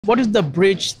What is the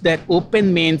bridge that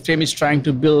Open Mainframe is trying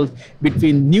to build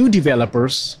between new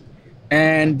developers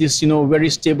and this,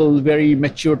 very stable, very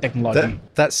mature technology?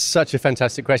 That's such a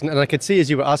fantastic question. And I could see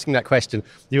as you were asking that question,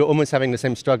 you were almost having the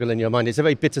same struggle in your mind. It's a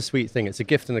very bittersweet thing. It's a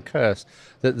gift and a curse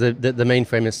that the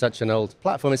mainframe is such an old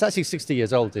platform. It's actually 60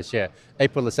 years old this year.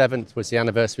 April the 7th was the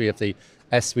anniversary of the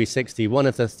S360. One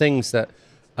of the things that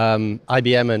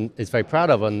IBM is very proud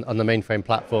of on the mainframe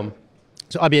platform,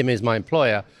 so IBM is my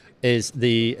employer, is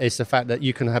the fact that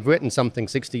you can have written something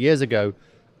 60 years ago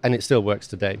and it still works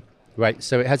today, right?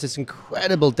 So it has this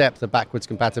incredible depth of backwards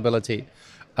compatibility,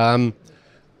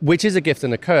 which is a gift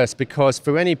and a curse, because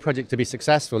for any project to be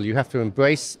successful, you have to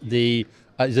embrace the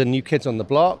new kids on the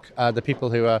block, the people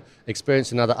who are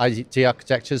experienced in other IT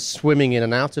architectures, swimming in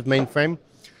and out of mainframe.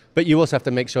 But you also have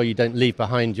to make sure you don't leave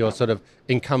behind your sort of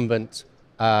incumbent,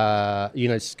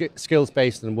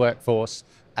 skills-based and workforce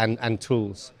and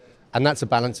tools. And that's a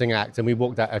balancing act, and we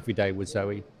walk that every day with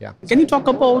Zowe. Yeah. Can you talk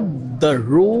about the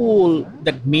role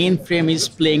that mainframe is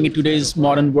playing in today's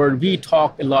modern world? We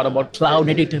talk a lot about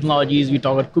cloud-native technologies. We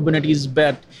talk about Kubernetes,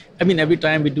 but every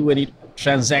time we do any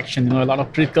transaction, a lot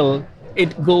of critical,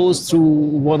 it goes through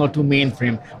one or two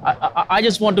mainframe. I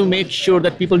just want to make sure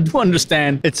that people do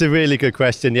understand. It's a really good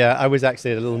question. Yeah, I was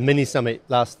actually at a little mini summit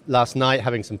last night,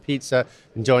 having some pizza,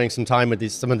 enjoying some time with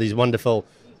some of these wonderful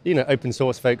open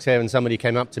source folks here, and somebody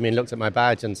came up to me and looked at my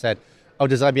badge and said, "Oh,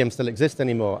 does IBM still exist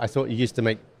anymore? I thought you used to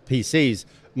make PCs.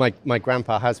 My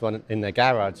grandpa has one in their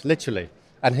garage," literally.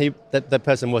 And the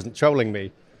person wasn't trolling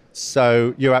me.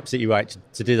 So you're absolutely right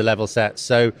to do the level set.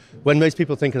 So when most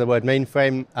people think of the word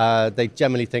mainframe, they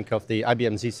generally think of the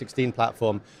IBM Z16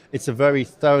 platform. It's a very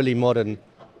thoroughly modern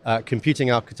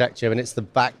computing architecture, and it's the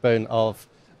backbone of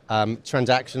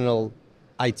transactional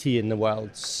IT in the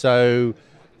world. So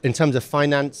in terms of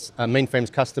finance, Mainframe's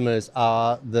customers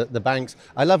are the banks.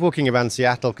 I love walking around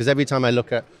Seattle because every time I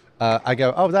look at, I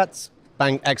go, oh, that's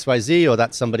bank XYZ or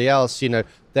that's somebody else.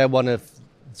 They're one of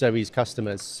Zowe's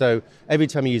customers. So every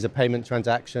time you use a payment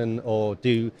transaction or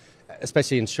do,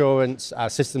 especially insurance,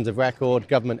 systems of record,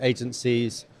 government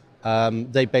agencies,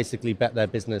 they basically bet their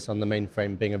business on the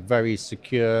mainframe being a very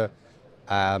secure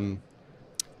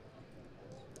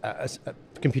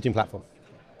computing platform.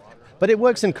 But it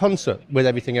works in concert with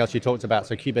everything else you talked about,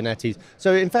 so Kubernetes.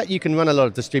 So in fact, you can run a lot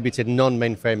of distributed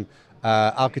non-mainframe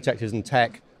architectures and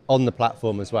tech on the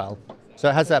platform as well. So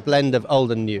it has that blend of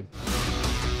old and new.